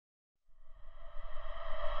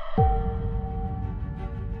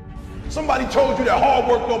Somebody told you that hard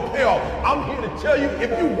work don't pay off. I'm here to tell you,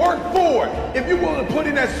 if you work for it, if you're willing to put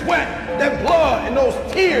in that sweat, that blood, and those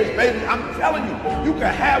tears, baby, I'm telling you, you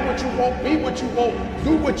can have what you want, be what you want,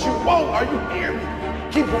 do what you want. Are you hearing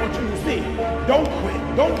me? Keep going till you see. Don't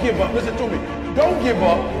quit. Don't give up. Listen to me. Don't give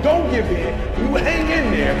up. Don't give in. You hang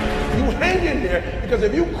in there. You hang in there, because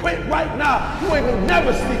if you quit right now, you ain't gonna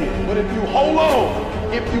never see it. But if you hold on,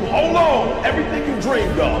 everything you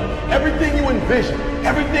dreamed of, everything you envisioned,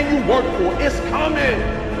 everything you worked for, it's coming.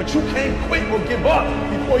 But you can't quit or give up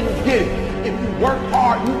before you get it. If you work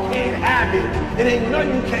hard, you can't have it. It ain't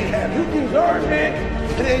nothing you can't have. You deserve it.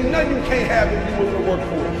 It ain't nothing you can't have if you're willing to work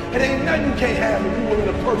for it. It ain't nothing you can't have if you're willing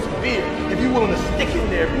to persevere, if you're willing to stick in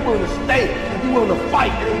there, if you're willing to stay, if you're willing to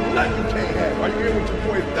fight. It ain't nothing you can't have. Are you hearing what your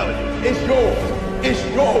boy is telling you? It's yours. It's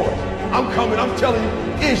yours. I'm coming. I'm telling you,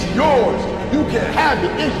 it's yours. You can have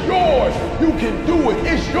it. It's yours. You can do it.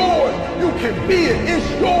 It's yours. You can be it. It's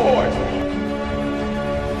yours.